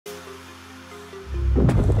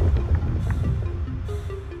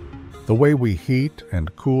The way we heat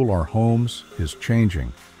and cool our homes is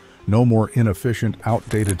changing. No more inefficient,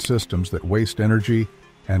 outdated systems that waste energy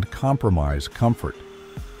and compromise comfort.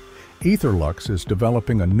 AetherLux is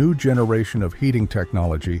developing a new generation of heating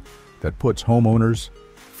technology that puts homeowners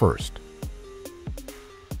first.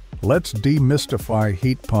 Let's demystify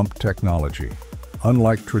heat pump technology.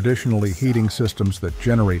 Unlike traditionally heating systems that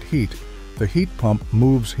generate heat, the heat pump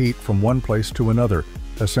moves heat from one place to another,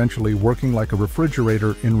 essentially working like a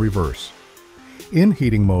refrigerator in reverse. In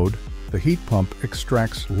heating mode, the heat pump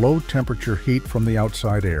extracts low-temperature heat from the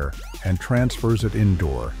outside air and transfers it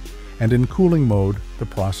indoor. And in cooling mode, the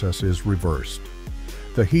process is reversed.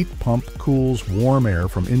 The heat pump cools warm air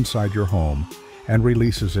from inside your home and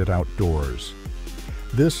releases it outdoors.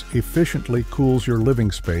 This efficiently cools your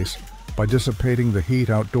living space by dissipating the heat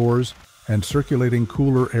outdoors and circulating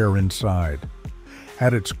cooler air inside.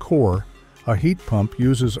 At its core, a heat pump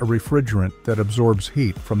uses a refrigerant that absorbs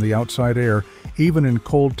heat from the outside air even in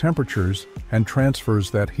cold temperatures and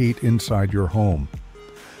transfers that heat inside your home.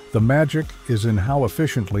 The magic is in how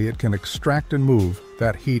efficiently it can extract and move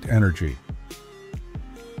that heat energy.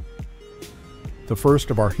 The first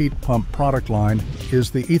of our heat pump product line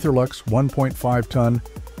is the AetherLux 1.5-ton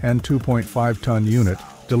and 2.5-ton unit,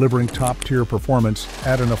 delivering top-tier performance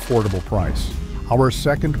at an affordable price. Our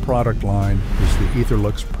second product line is the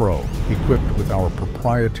AetherLux Pro, equipped with our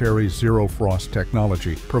proprietary Zero Frost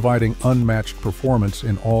technology, providing unmatched performance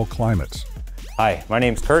in all climates. Hi, my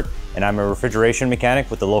name's Kurt, and I'm a refrigeration mechanic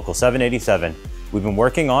with the local 787. We've been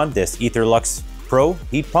working on this AetherLux Pro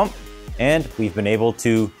heat pump, and we've been able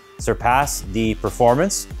to surpass the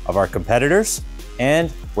performance of our competitors,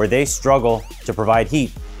 and where they struggle to provide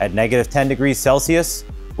heat at -10 degrees Celsius,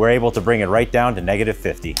 we're able to bring it right down to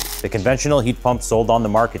 -50. The conventional heat pumps sold on the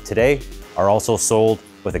market today are also sold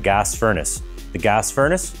with a gas furnace. The gas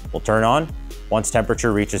furnace will turn on once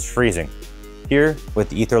temperature reaches freezing. Here with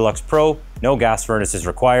the AetherLux Pro, no gas furnace is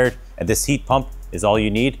required, and this heat pump is all you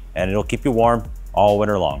need, and it'll keep you warm all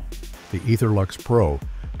winter long. The AetherLux Pro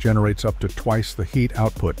generates up to twice the heat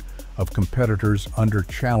output of competitors under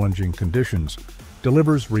challenging conditions,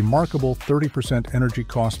 delivers remarkable 30% energy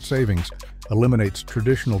cost savings, eliminates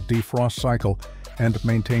traditional defrost cycle, and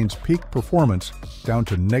maintains peak performance down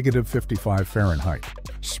to -55 Fahrenheit.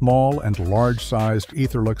 Small and large-sized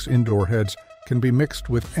AetherLux indoor heads can be mixed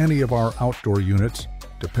with any of our outdoor units,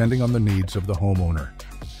 depending on the needs of the homeowner.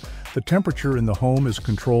 The temperature in the home is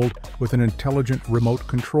controlled with an intelligent remote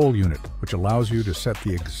control unit, which allows you to set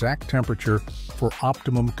the exact temperature for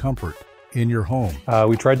optimum comfort in your home.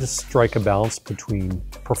 We tried to strike a balance between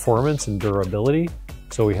performance and durability.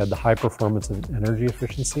 So we had the high performance and energy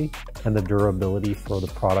efficiency and the durability for the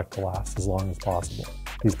product to last as long as possible.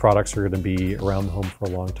 These products are going to be around the home for a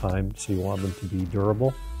long time, so you want them to be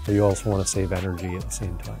durable, but you also want to save energy at the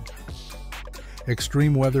same time.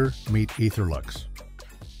 Extreme weather, meet AetherLux.